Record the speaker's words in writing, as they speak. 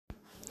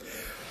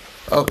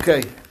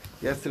Okay,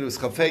 yesterday was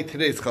Chafei,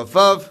 today is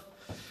Chafav.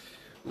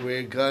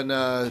 We're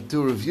gonna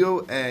do a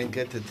review and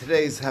get to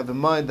today's. Have in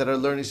mind that our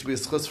learning should be a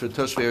schus for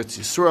Toshvei Eretz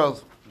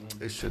Yisrael.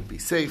 It should be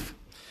safe,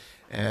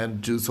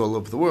 and Jews all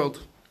over the world,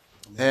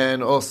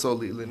 and also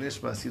Li'ilei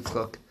Nishmas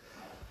Yitzchak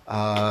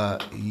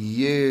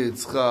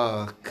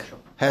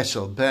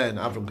Heschel ben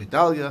Avram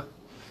Gedalia,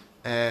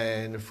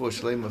 and for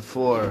Shalema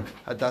for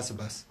Hadassah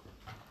bas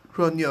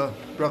Ronya,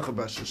 Bracha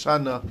bas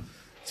Shoshana,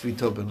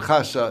 Tzvito ben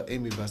Chasha,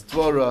 Amy bas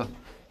Dvora,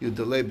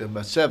 Yudalei ben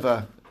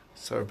Basheva,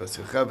 Sarah bas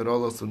Yocheved,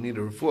 all also need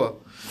a refuah.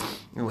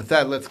 And with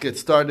that, let's get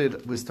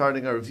started. We're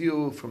starting our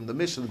review from the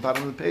Mishnah, the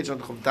bottom of the page on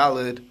Chav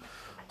Daled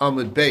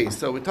Amud Beis.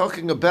 So we're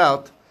talking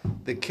about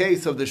the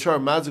case of the Shar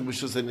Mazuk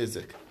B'Shus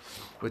Nizik,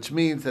 which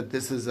means that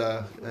this is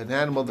an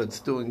animal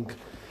that's doing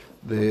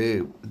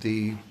the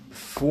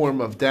form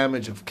of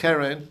damage of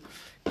Karen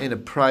in a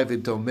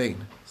private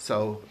domain.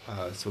 So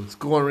it's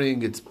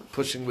goring, it's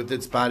pushing with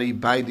its body,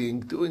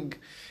 biting, doing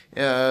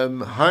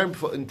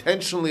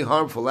intentionally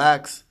harmful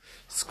acts,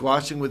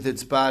 squashing with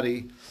its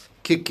body,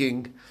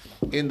 kicking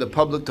in the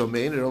public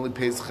domain. It only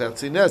pays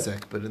chatzi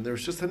nezek, but in the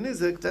Rishus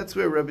HaNizek, that's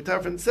where Rabbi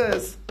Tarfon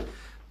says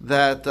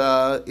that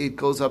it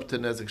goes up to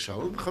nezek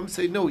shalom. Chum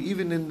say no,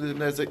 even in the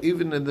nezek,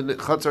 even in the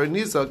Chazara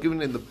nizak,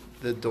 even in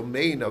the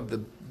domain of the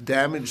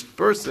damaged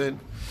person,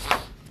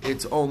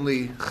 it's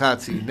only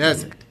chatzi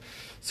nezek.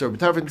 So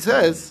Rabbi Tarfon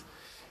says,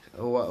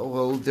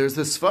 well, there's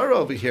a svara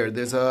over here.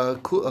 There's a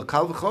kal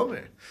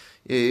v'chomer.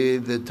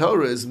 The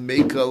Torah is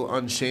mekel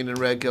on shein and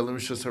regel and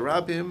rishos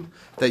harabim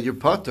that you're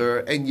potter,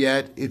 and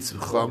yet it's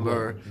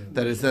chomer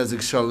that is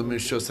nezek shalom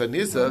rishos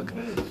hanizak.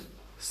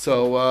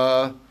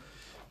 So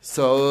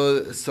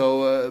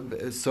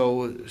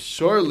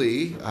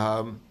surely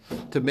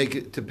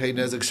to pay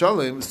nezek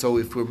shalom. So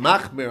if we're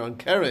machmer on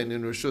keren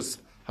in rishos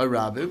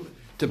harabim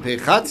to pay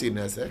chatzi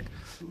nezek,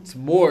 it's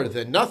more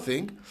than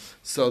nothing.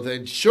 So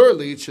then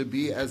surely it should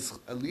be at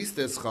least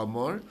as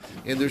chamor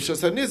in the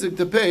rishos hanizak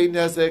to pay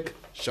nezek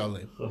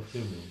shalom.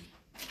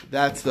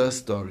 That's the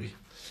story.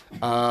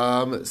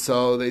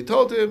 So they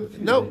told him,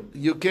 no,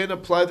 you can't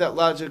apply that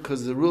logic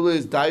because the rule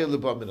is dayu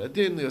l'bamin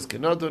adin lios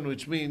kenadon,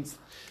 which means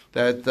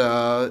that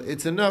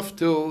it's enough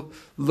to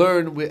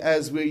learn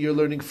as where you're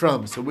learning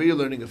from. So where you're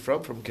learning it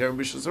from Keren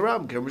B'Shus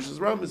Haram. Keren B'Shus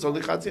Haram is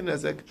only Chatzi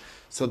Nezek.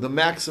 So the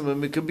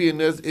maximum it could be in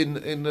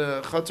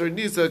Chatzar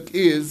Nizak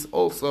is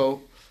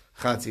also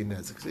Chatzi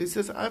Nezek. So he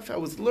says, if I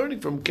was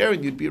learning from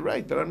Keren, you'd be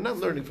right, but I'm not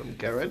learning from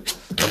Keren.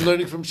 I'm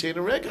learning from Shein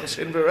and Regel.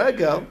 Shein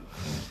V'Regel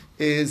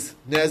is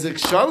Nezek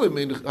Shalom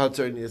in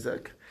Chatzar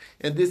Nizak.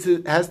 And this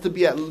has to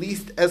be at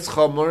least as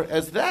chomer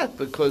as that,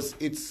 because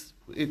it's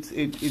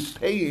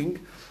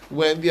paying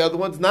when the other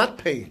one's not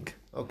paying.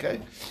 Okay?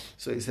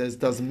 So he says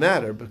it doesn't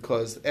matter,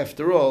 because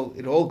after all,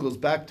 it all goes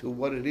back to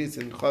what it is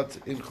in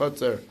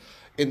Chotzer,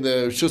 in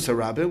the Rishus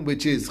HaRabim,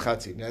 which is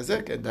Chatzi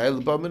Nezek, and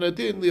Da'il B'Amin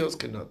Adin Lios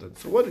Kenadon.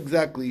 So what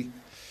exactly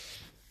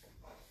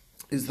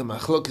is the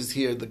machlokas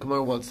here the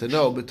Kamma wants to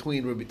know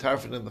between Rabbi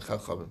Tarfon and the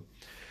Chachamim?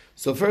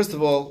 So first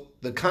of all,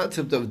 the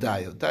concept of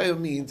dayo. Dayo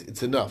means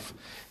it's enough.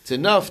 It's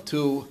enough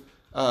to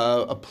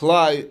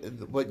apply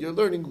what you're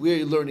learning, where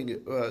you're learning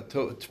it,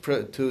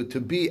 to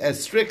be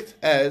as strict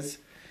as,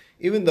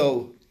 even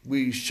though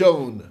we've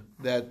shown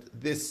that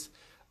this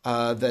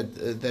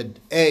that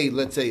A,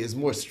 let's say, is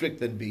more strict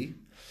than B,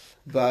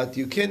 but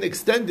you can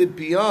extend it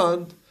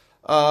beyond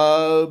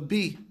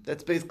B.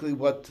 That's basically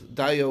what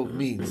dayo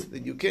means.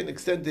 That you can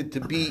extend it to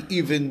be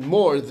even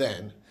more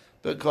than,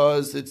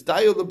 because it's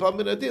dayo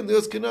l'bamin adin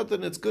lios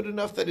kenadon. It's good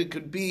enough that it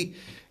could be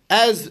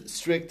as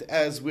strict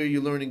as where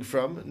you're learning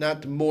from,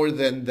 not more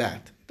than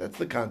that. That's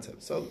the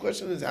concept. So the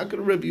question is, how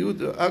can Rabbi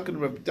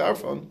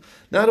Tarfon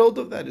not hold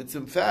of that? It's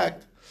in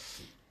fact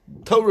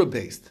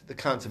Torah-based, the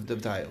concept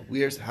of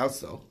dayo. How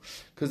so?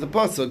 Because the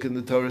pasuk in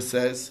the Torah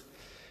says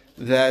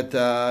that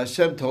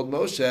Hashem told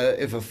Moshe,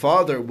 if a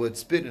father would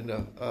spit in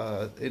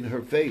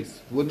her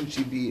face, wouldn't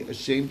she be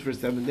ashamed for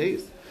 7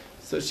 days?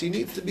 So she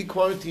needs to be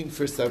quarantined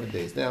for 7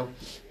 days. Now,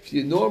 if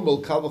your normal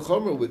Kal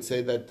V'chomer would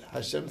say that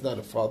Hashem's not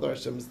a father,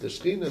 Hashem is the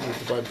Shekhinah, the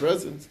divine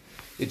presence,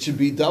 it should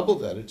be double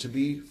that. It should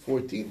be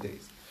 14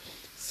 days.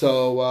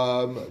 So,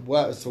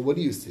 so what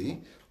do you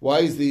see?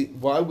 Why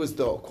was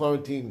the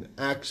quarantine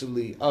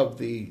actually of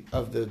the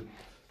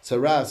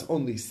Tzaras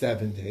only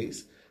 7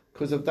 days?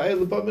 Because of Da'il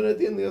L'Bamin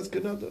Adin Lios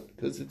Kenadon.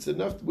 Because it's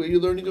enough where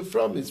you're learning it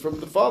from. It's from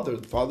the father.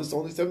 The father's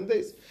only 7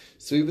 days.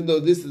 So even though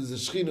this is a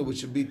Shekhinah which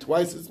should be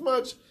twice as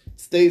much, it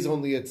stays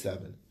only at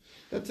 7.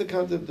 That's the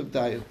concept of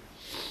Dayo.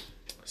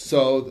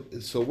 So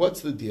what's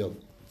the deal?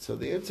 So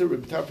the answer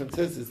Rabbi Tarfon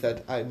says is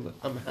that I'm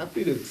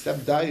happy to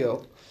accept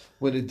Dayo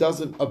when it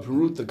doesn't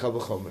uproot the Kal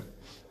V'chomer.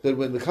 That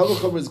when the Kal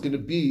V'chomer is going to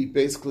be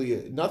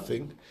basically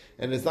nothing,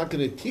 and it's not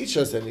going to teach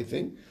us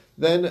anything,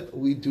 then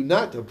we do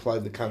not apply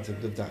the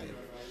concept of Dayo.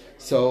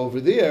 So over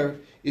there,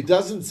 it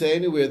doesn't say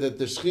anywhere that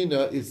the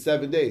Shekhinah is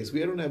 7 days. We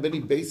don't have any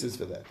basis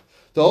for that.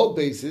 The whole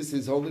basis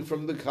is only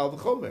from the Kal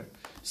V'chomer.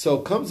 So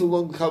comes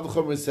along the Kal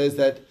V'chomer says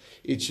that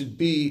it should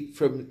be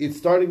it's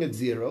starting at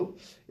 0.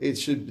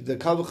 The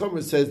Kal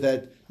V'chomer says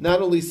that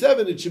not only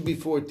 7, it should be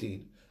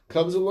 14.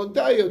 Comes along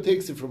Dayo,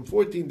 takes it from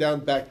 14 down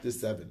back to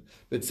 7.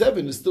 But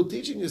 7 is still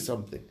teaching you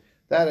something.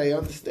 That I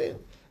understand.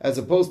 As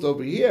opposed to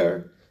over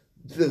here,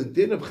 the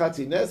din of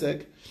Chatzi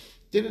Nezek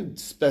didn't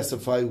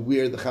specify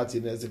where the Chatzi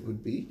Nezek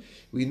would be.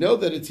 We know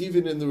that it's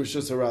even in the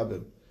Rishus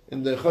HaRabim.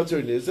 In the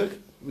Chatzi Nezek,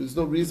 there's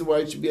no reason why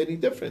it should be any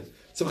different.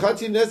 So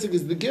Chatzi Nezek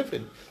is the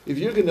given. If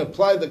you're going to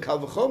apply the Kal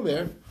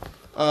V'chomer,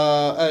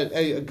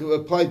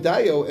 apply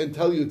Dayo and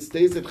tell you it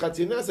stays at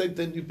Chatzi Nezek,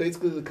 then you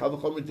basically, the Kal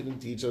V'chomer didn't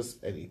teach us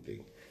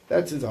anything.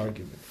 That's his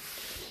argument.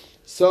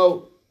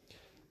 So,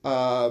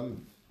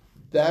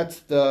 that's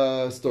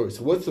the story.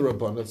 So what's the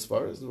Rabbanan as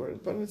far as the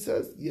Rabbanan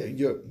says? Yeah,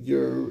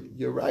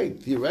 you're right,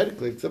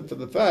 theoretically, except for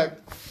the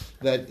fact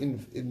that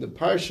in the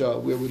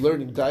Parsha where we're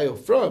learning Dayo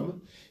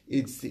from,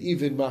 it's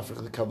even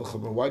Mafrech the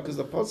Kavachomer. Why? Because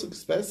the Pasuk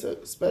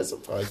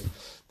specifies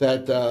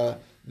that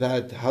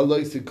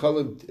Haloi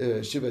Sikolim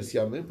Shivas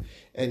Yamim,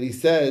 and he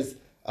says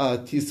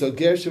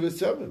Tisoger Shivas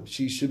Yamim.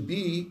 She should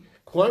be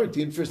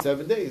quarantined for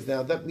 7 days.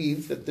 Now that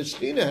means that the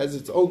Shekhinah has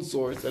its own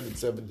source and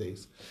it's 7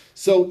 days.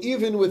 So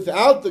even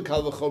without the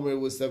Kal V'chomer, it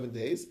was 7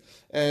 days,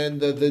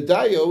 and the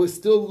Dayo is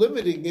still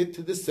limiting it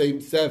to the same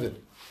 7.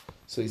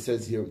 So he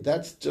says here,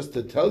 that's just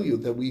to tell you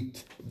that we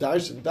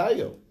darshan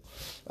Dayo,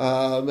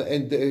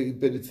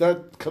 but it's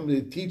not coming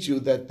to teach you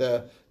that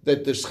the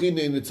Shekhinah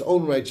in its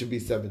own right should be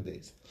 7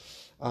 days.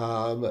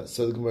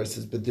 So the Gemara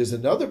says, but there's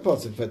another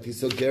pasuk,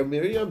 Vatisoger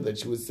Miriam, that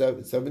she was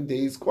 7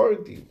 days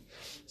quarantined.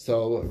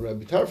 So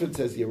Rabbi Tarfon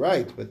says, you're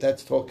right, but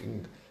that's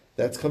coming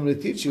to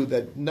teach you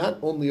that not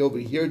only over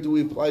here do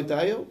we apply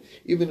Dayo,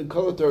 even in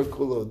Kol HaTorah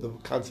Kulo, the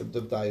concept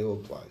of Dayo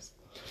applies.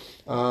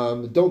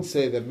 Don't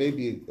say that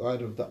maybe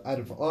out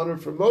of honor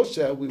for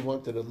Moshe, we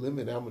wanted to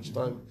limit how much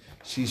time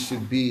she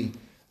should be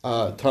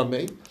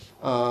Tameh,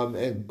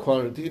 and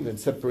quarantined and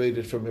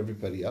separated from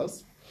everybody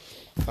else.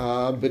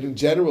 But in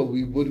general,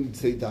 we wouldn't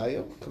say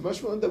Dayo.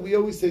 Kamashman, that we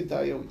always say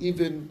Dayo,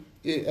 even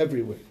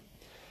everywhere.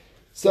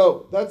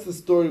 So that's the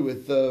story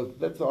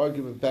that's the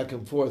argument back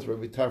and forth,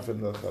 Rabbi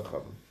Tarfon and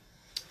Chacham.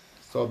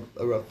 So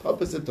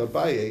opposite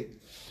Abaye,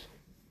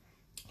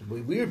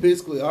 what we are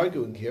basically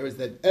arguing here is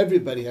that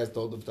everybody has to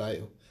hold of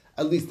Dayo,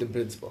 at least in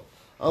principle.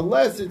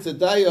 Unless it's a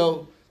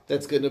Dayo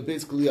that's going to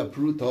basically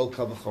uproot the whole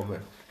Kal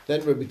V'chomer.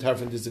 Then Rabbi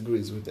Tarfon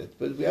disagrees with it.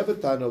 But we have a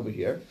Tan over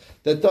here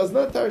that does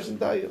not darshan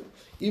Dayo,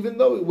 even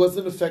though it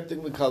wasn't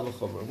affecting the Kal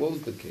V'chomer. What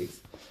was the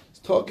case? It's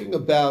talking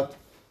about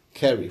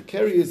Keri.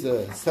 Keri is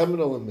a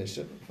seminal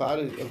emission,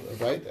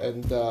 right?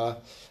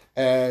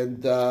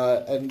 And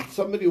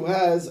somebody who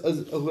has a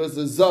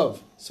zav.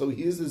 So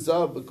he is a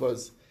zav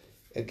because,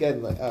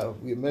 again,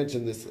 we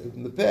mentioned this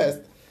in the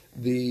past.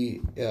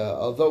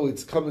 Although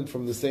it's coming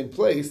from the same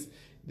place,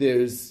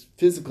 there's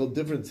physical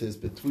differences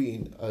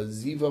between a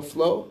ziva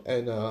flow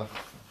and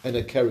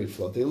a Keri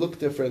flow. They look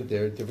different.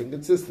 There are different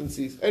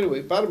consistencies.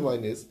 Anyway, bottom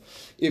line is,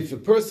 if a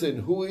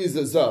person who is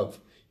a zav,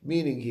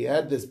 meaning he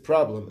had this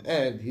problem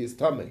and he is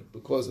tamei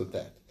because of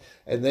that,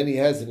 and then he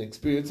has an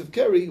experience of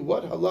Keri,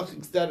 what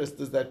halachic status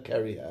does that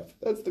Keri have?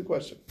 That's the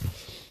question.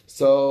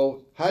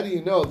 So how do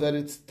you know that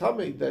it's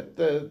tamei, that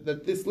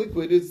this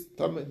liquid is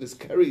tamei, this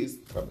Keri is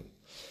tamei?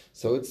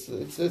 So it's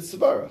a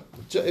svara.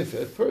 If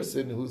a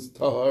person who's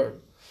tahar,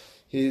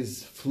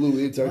 his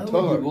fluids are tahar.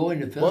 How would you go in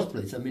the first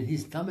place? I mean,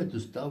 he's tamei to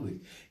start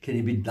with. Can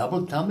he be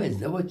double tamei? Is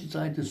that what you're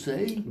trying to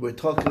say? We're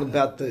talking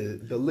about the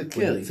liquid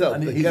Keri. itself. I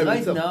mean, the he's Keri right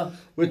itself. now.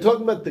 We're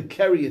talking about the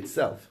Keri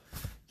itself.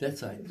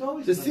 That's right.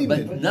 The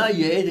semen. But now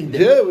you're adding the...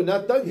 Yeah, we're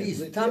not done yet.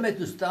 He's tamei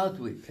to start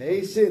with.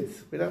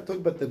 Patience. We're not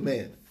talking about the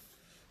man.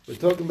 We're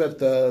talking about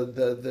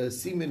the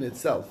semen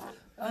itself.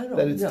 I know.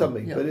 That it's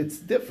tamei, yeah. but it's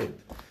different.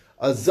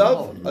 A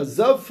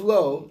zav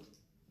flow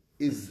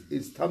is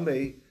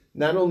tamei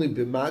not only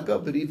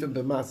b'maga but even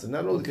b'masa.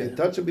 Not only can you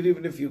touch it, but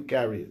even if you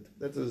carry it.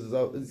 That's a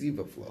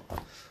ziva flow.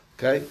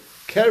 Okay,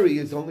 carry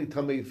is only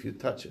tamei if you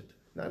touch it,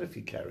 not if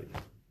you carry it.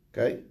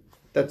 Okay,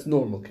 that's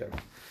normal carry.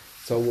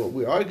 So what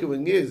we're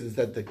arguing is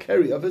that the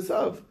carry of his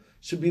zav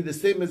should be the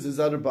same as his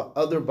other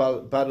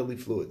bodily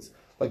fluids,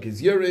 like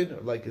his urine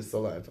or like his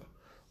saliva.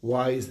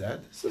 Why is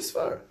that? It's a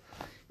svara.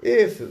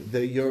 If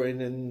the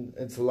urine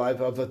and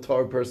saliva of a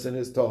tar person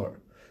is tar,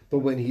 but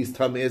when he's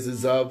tamei as a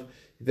zav,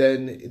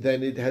 then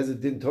it has a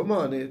din toma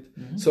on it.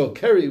 Mm-hmm. So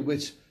keri,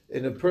 which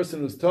in a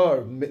person who's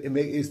tar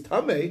is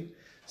tamei,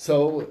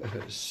 so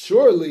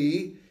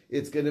surely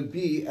it's going to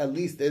be at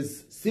least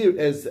as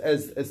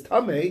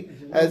tamei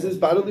as his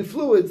bodily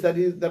fluids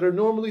that are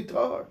normally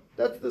tar.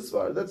 That's the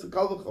svar. That's the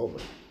kal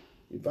v'chomer.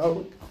 You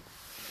follow?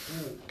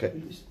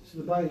 Okay. So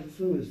the body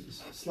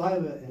fluids,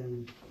 saliva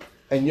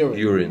and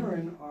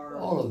urine are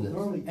all of this.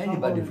 normally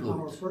Anybody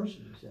power fluids.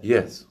 person.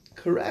 Yes.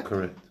 Correct.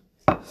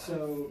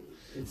 So,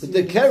 but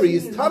the keri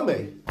is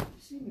tamei.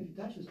 Semen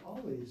touches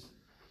always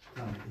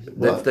tamei.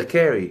 That's the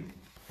carry.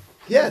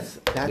 Yes,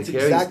 that's The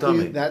keri is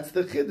tamei. That's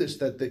the chiddush,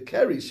 that the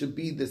keri should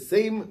be the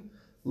same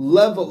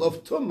level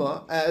of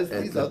tumah as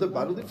these other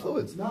bodily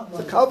fluids. It's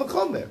a kal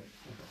v'chomer.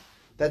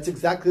 That's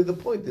exactly the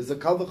point. There's a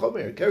kal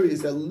v'chomer. Keri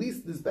is at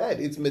least as bad.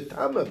 It's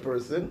metama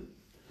person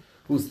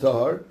who's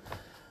tahar.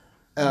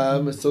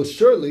 So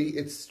surely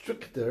it's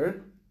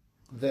stricter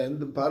than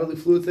the bodily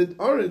fluids that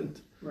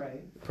aren't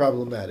Right,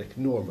 problematic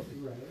normally.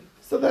 right.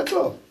 So that's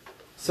all.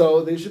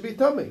 So they should be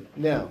tummy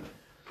now.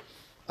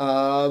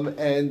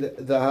 And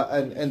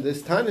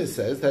this Tana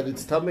says that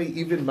it's tummy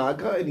even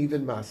maga and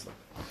even masa,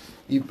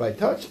 even by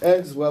touch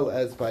as well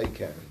as by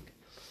carrying.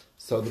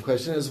 So the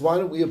question is, why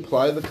don't we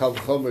apply the kal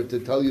chomer to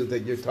tell you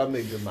that you're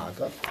tummy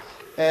b'maga,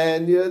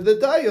 and the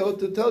dayo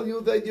to tell you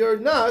that you're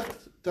not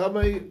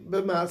tummy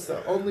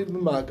b'masa, only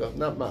b'maga,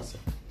 not masa.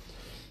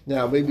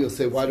 Now maybe you'll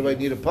say, why do I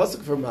need a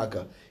pasuk for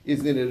maga?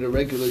 Isn't it a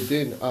regular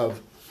din of?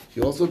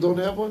 You also don't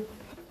have one?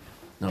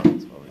 No,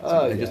 it's all right.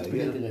 Oh, I yeah, just yeah. Oh,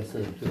 you do the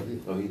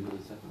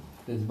second.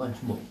 There's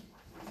much more.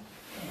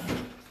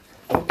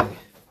 Okay.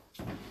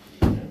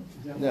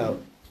 Is that Now,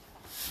 one?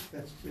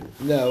 That's two.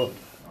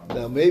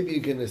 now, maybe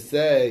you're going to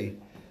say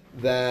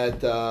that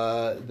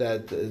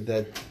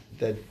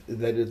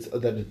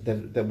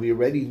that we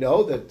already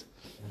know that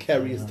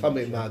carry is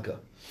tamei maga.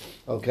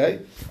 Okay,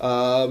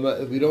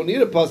 we don't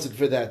need a pasuk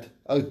for that.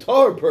 A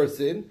Torah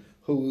person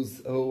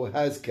who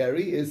has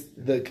carry is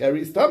the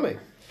carry is tamei.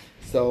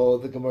 So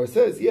the Gemara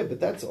says, yeah, but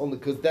that's only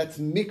because that's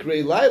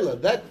mikrei laila.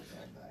 That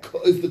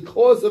is the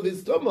cause of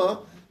his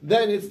tumah.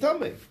 Then it's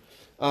tamei.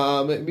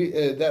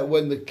 That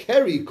when the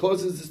carry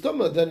causes his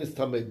tumah, then it's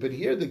tamei. But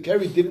here the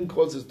carry didn't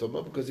cause his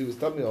tumah because he was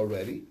tamei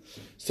already.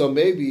 So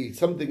maybe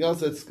something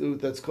else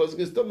that's causing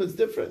his tumah is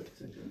different.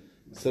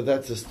 So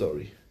that's the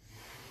story.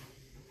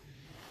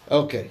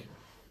 Okay.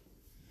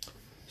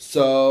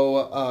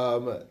 So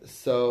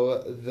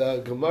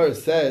the Gemara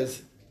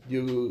says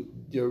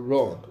you're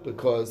wrong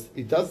because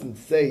it doesn't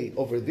say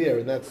over there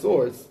in that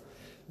source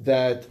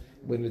that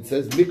when it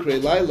says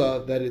mikrei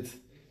laila that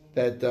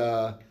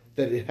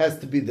it has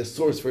to be the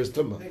source for his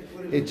tumah.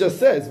 It just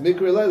says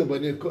mikrei laila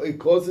when it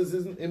causes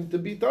him to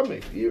be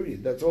tummy.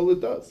 Period. That's all it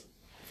does.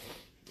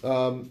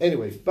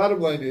 Anyway, bottom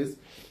line is,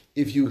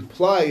 if you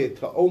apply it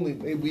to only,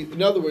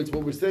 in other words,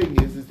 what we're saying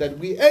is that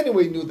we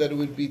anyway knew that it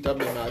would be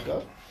tamei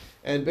maga,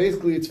 and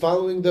basically it's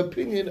following the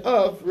opinion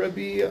of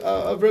Rabbi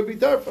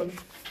Tarfon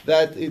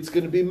that it's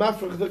going to be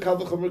mafrach the kal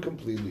v'chomer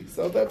completely.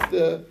 So that's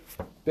the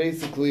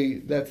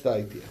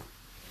idea.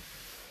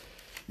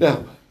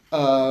 Now,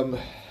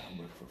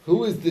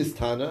 who is this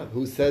Tana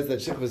who says that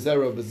Shech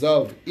v'zera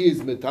b'zav is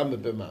metame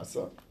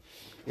b'masa?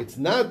 It's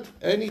not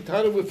any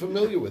Tana we're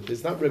familiar with.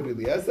 It's not Rabbi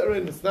Eliezer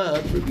and it's not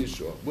Rabbi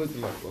Yeshua. What's the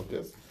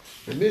machlokas?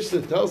 The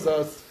Mishnah tells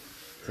us,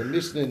 it's a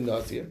Mishnah in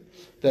Nazir,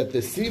 that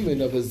the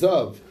semen of a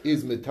zav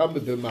is metame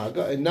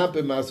b'maga and not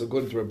b'masa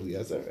according to Rabbi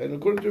Eliezer, and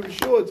according to Rabbi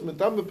Yeshua it's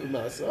metame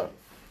b'masa,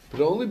 but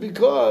only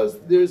because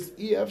there's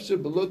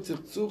efshar below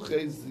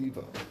tzitzuche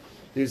ziva.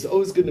 There's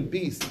always going to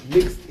be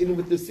mixed in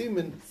with the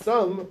semen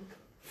some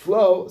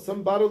flow,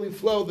 some bodily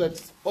flow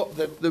that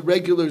the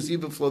regular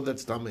ziva flow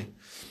that's tummy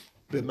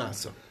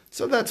b'masa.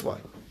 So that's why.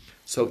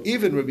 So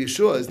even Rabbi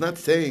Yeshua is not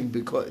saying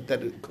because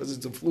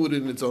it's a fluid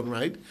in its own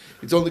right.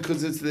 It's only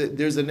because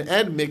there's an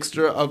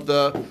admixture of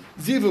the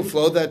ziva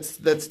flow that's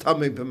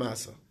tamei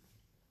b'masa.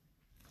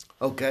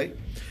 Okay,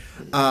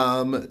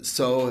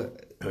 so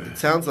it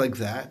sounds like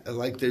that.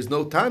 Like there's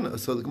no Tana.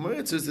 So the Gemara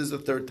answers there's a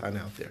third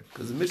Tana out there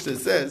because the Mishnah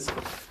says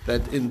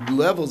that in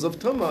levels of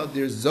Tumah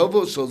there's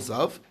zovo shel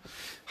zav,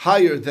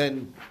 higher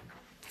than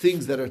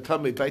things that are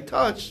tamei by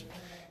touch.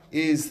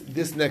 Is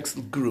this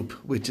next group,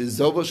 which is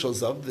Zova Shel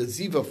Zav, the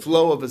Ziva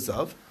flow of a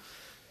Zav,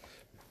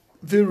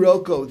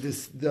 Viroko,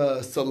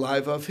 the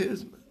saliva of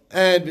his,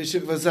 and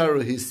Vishik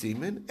Vazaru, his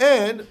semen,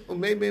 and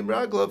Umeimim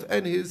Raglov,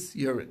 and his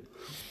urine,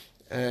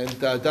 and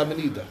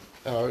Damanida,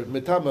 or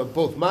Metama,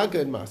 both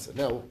Maga and Masa.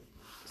 Now,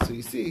 so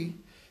you see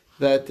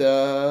that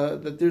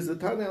there's a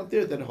Tana out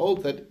there that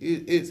holds that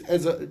it's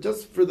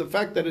just for the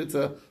fact that it's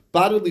a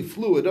bodily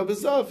fluid of a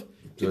Zav,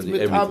 it's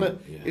Metama,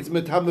 it's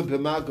Metama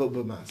b'Maga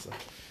b'Masa.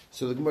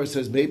 So the Gemara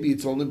says maybe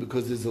it's only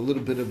because there's a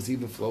little bit of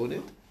ziva flow in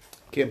it.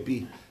 Can't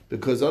be,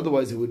 because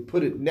otherwise it would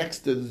put it next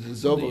to the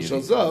Zovo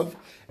Shel Zav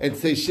and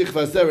say Shich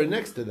Vazera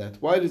next to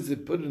that. Why does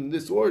it put it in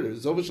this order?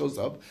 Zovo Shel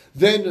Zav,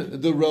 then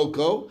the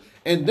Roko,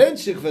 and then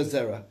Shich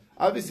Vazera.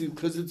 Obviously,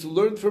 because it's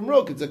learned from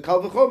Rok, it's a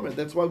Kal V'chomer.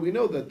 That's why we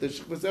know that the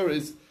Shich Vazera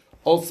is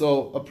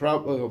also a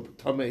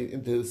Tamei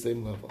into the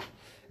same level.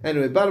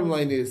 Anyway, bottom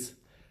line is,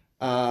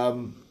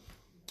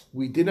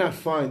 we did not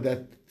find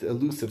that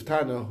elusive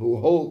Tana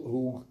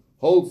who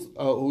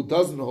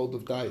doesn't hold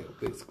of dayo,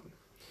 basically.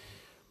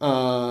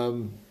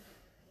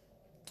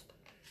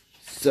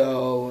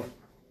 So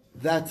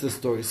that's the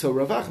story. So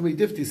Rav Achmi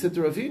Difti said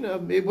to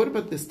Ravina, what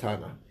about this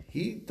Tana?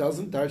 He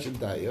doesn't darshan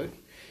dayo,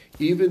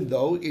 even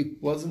though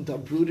it wasn't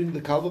uprooting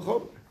the kal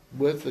v'chomer.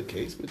 With the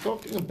case, we're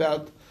talking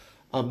about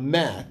a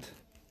mat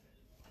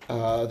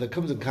that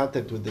comes in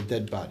contact with the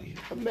dead body.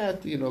 A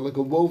mat, like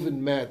a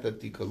woven mat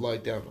that you could lie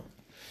down on.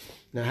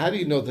 Now, how do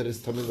you know that it's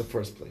tam in the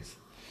first place?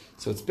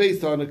 So it's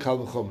based on a kal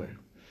v'chomer,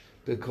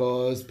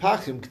 because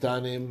pachim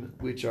ktanim,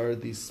 which are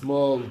these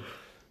small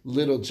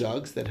little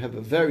jugs that have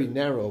a very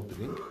narrow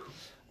opening,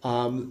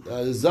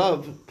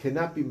 zav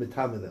cannot be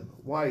metame them.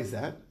 Why is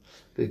that?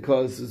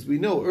 Because as we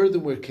know,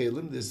 earthenware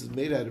kalim, this is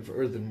made out of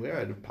earthenware,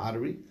 out of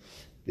pottery,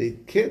 They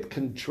can't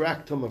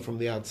contract tumah from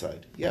the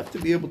outside. You have to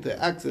be able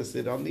to access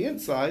it on the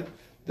inside,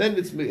 then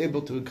it's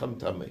able to become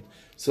tummy.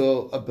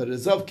 So, but a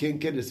zav can't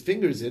get his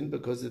fingers in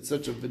because it's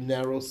such a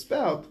narrow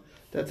spout.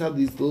 That's how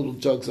these little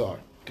jugs are.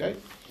 Okay,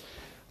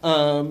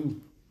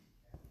 and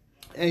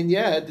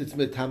yet it's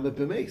metame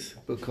b'meis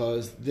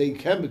because they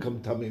can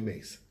become tummy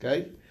mace.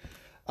 Okay,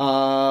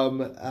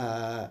 and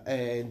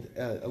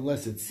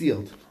unless it's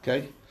sealed.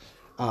 Okay,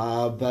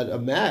 but a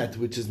mat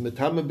which is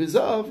metame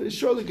b'zav is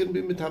surely going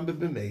to be metame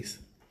b'meis.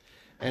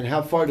 And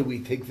how far do we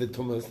take the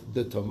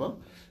tumah?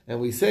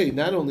 And we say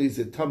not only is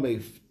it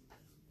tumah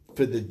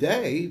for the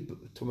day,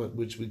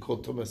 which we call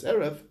tumas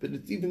erev, but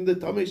it's even the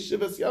tumah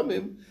shivas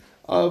yamim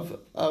of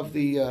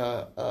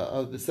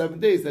the 7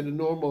 days that a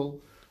normal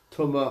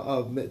tumah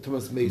of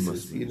tumas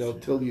maces,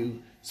 till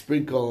you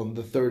sprinkle on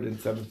the 3rd and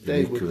 7th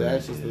day with the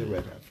ashes of the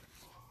red heifer.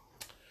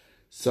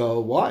 So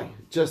why?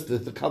 Just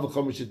that the kal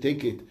v'chomer should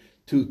take it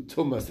to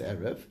tumas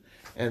erev,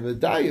 and the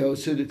dayo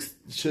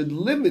should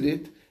limit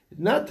it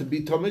not to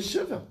be tumas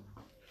shiva.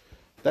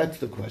 That's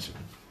the question.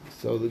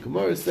 So the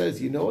Gemara says,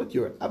 you know what?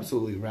 You're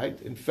absolutely right.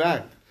 In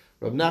fact,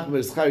 Rav Nachman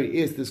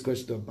Eschari asked this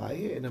question to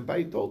Abaye, and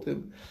Abaye told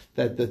him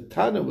that the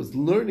Tana was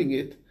learning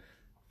it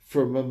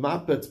from a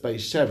mapatz by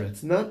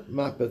sheretz,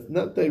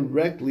 not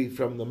directly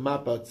from the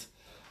mapatz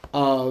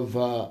of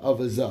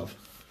a zav.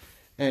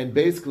 And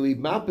basically,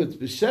 mapatz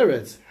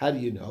b'sheretz, how do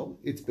you know?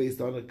 It's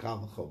based on a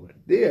kal v'chomer.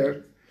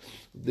 There,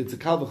 it's a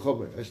kal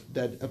v'chomer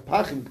that a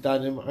pachim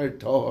ktanim are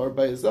tahor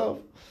by a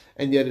zav,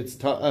 and yet it's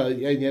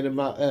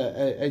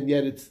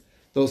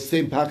those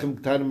same pachim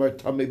ktanim are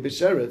tamei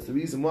b'sheretz. The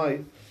reason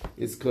why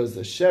is because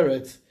the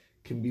sheretz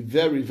can be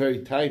very, very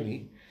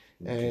tiny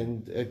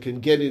and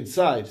can get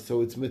inside. So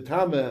it's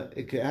metama.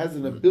 It has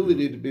an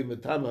ability to be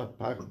metama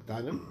pachim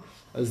ktanim.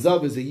 A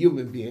zav is a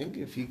human being.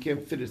 If he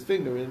can't fit his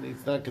finger in,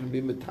 it's not going to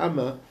be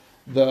metama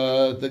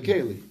the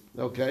keli.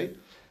 Okay.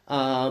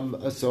 So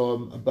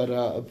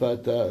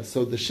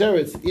the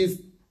sheretz is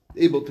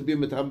able to be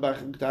metama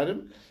pachim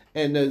ktanim,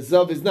 and the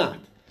zav is not.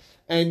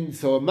 And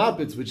so a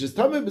mapitz, which is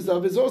tamei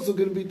b'zav, is also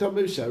going to be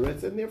tamei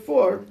sheretz, and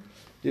therefore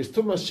there's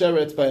tumas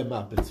sheretz by a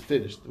mapitz.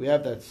 Finished. We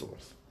have that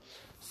source.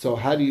 So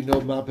how do you know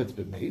mapitz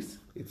b'meis?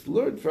 It's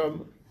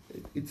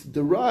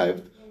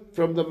derived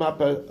from the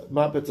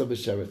mapitz of a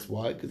sheretz.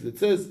 Why? Because it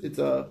says it's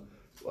a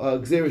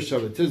gzera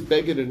shavah. It says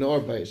beged and or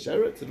by a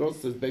sheretz. It also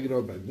says beged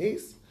or by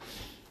meis.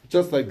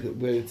 Just like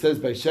when it says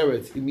by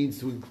sheretz, it means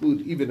to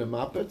include even a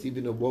mapitz,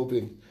 even a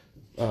woven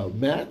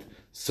mat.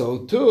 So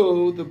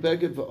too, the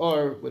beged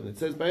v'or, when it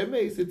says by a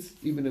mace, it's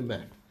even a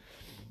mat.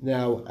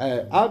 Now,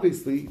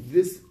 obviously,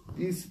 these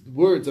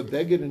words of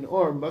beged and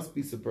or must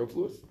be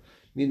superfluous,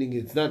 meaning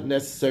it's not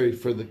necessary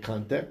for the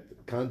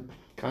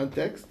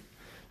context,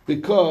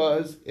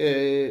 because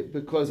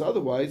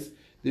otherwise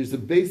there's a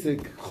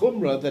basic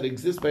chumrah that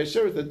exists by a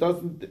sheretz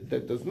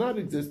that does not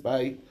exist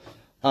by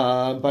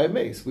a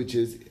mace, which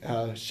is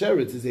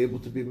sheretz is able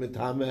to be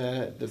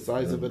metame the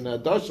size of an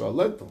adasha, a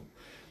lentil.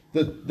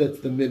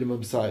 That's the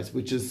minimum size,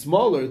 which is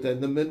smaller than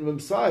the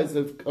minimum size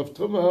of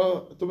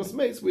tumas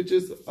mace, which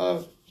is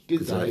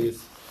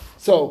gizayis.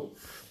 So,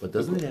 but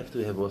doesn't it have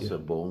to have also a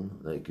bone?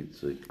 Like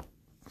it's like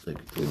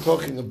we're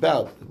talking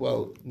about.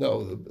 Well,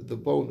 no, the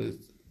bone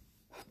is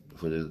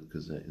for the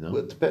gizayis. No,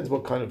 well, it depends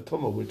what kind of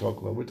tumah we're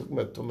talking about. We're talking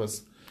about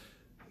tumas.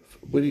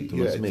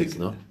 Tumas mace,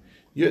 no.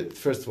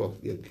 First of all,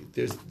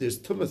 there's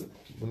tumas.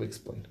 Let me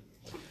explain.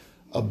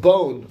 A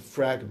bone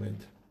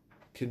fragment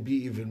can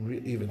be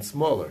even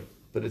smaller.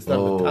 But it's not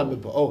metame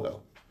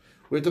b'ohel.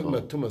 We're talking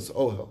about tumas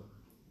ohel.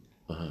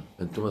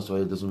 And tumas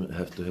ohel doesn't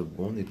have to have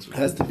bone. It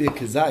has to be a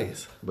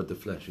kezayis. But the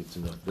flesh, it's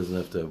enough. Doesn't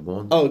have to have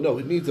bone. Oh no,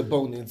 it needs a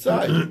bone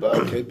inside.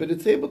 but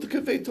it's able to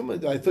convey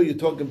tumas. I thought you were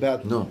talking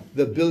about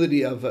the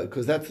ability of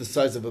because that's the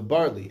size of a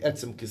barley,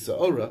 etzem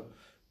kisaora,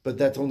 but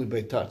that's only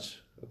by touch.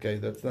 Okay,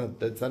 that's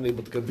not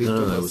able to convey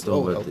tumas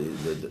ohel.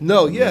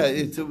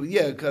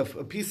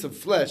 A piece of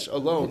flesh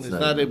alone is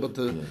not able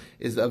to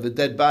is of a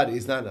dead body.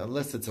 Is not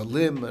unless it's a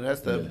limb. It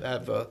has to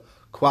have a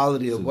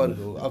quality of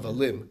a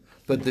limb.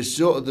 But the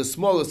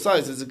smaller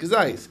size is a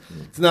kazayis.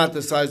 It's not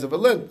the size of a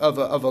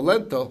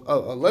lentil.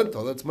 A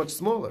lentil that's much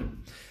smaller.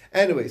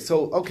 Anyway,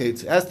 so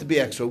it has to be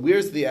extra.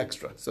 Where's the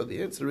extra? So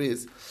the answer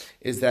is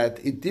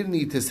that it didn't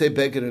need to say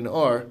beged and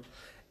or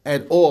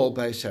at all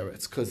by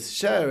sheretz, because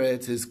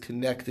sheretz is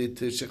connected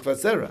to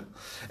shikvasera,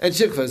 and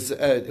shikvas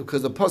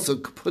because the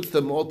pasuk puts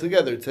them all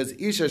together. It says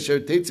isha sher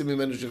teitzim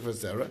mimenu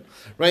shikvasera.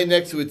 Right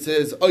next to it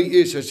says oy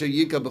isha sher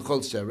yika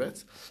b'chol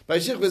sheretz. By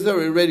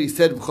shikvasera already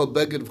said b'chol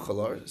beged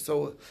v'cholar.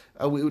 So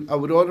I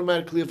would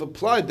automatically have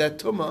applied that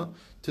tumah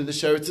to the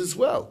sheretz as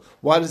well.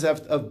 Why does it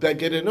have of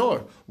beged and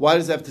or? Why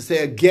does it have to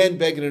say again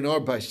beged and or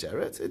by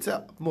sheretz? It's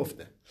a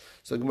mufne.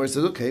 So the Gemara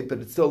says, okay, but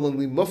it's still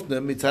only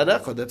mufna mitzad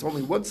echad. That's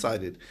only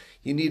one-sided.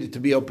 You need it to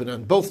be open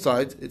on both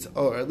sides.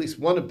 Or at least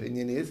one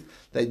opinion is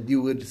that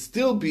you would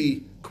still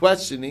be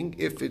questioning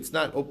if it's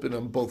not open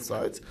on both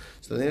sides.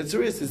 So the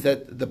answer is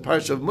that the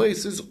parsha of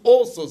Moses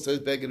also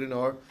says beged and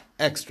or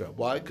extra.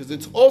 Why? Because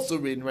it's also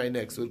written right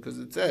next to it. Because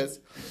it says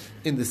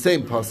in the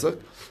same pasuk,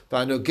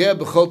 "V'anogeh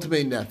b'chol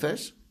tamei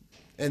nefesh,"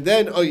 And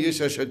then, so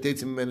it's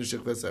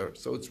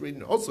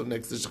written also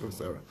next to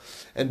Shechvasera.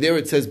 And there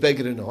it says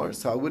Beged and Or.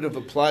 So I would have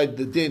applied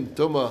the din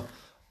Tuma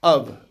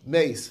of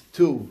mace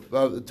to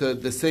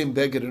the same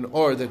Beged and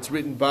Or that's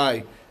written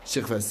by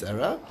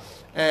Shechvasera.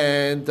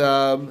 And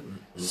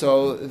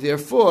so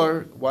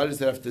therefore, why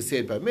does it have to say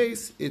it by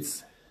mace?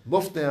 It's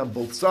mufne on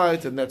both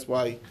sides, and that's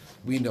why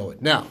we know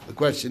it. Now, the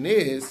question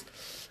is,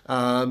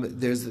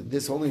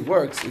 this only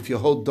works if you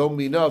hold Dom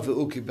Mina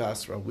Ve'uki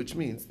Basra, which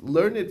means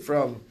learn it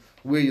from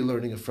where you're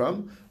learning it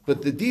from,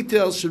 but the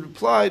details should be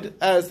applied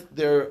as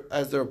they're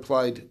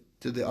applied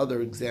to the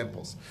other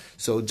examples.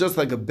 So just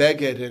like a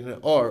beged and an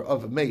or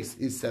of a mace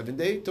is 7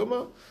 day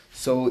tuma,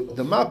 so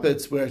the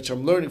mappets which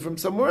I'm learning from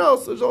somewhere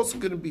else, there's also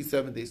going to be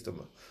 7 days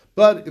tuma.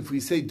 But if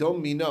we say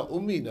Dom Mina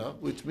Umina,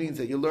 which means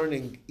that you're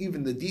learning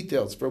even the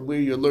details from where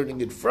you're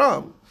learning it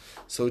from,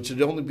 so it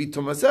should only be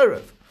Tumas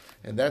Erev.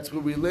 And that's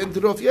where we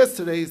landed off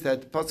yesterday, is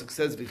that the Pasuk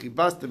says,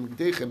 V'chibastem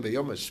Gdeichem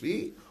B'yom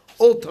HaShvi,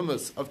 all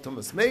Tumas of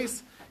Tumas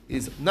Mace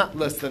is not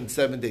less than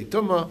 7 day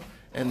Tumah,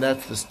 and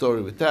that's the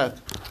story with that.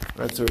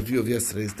 That's a review of yesterday's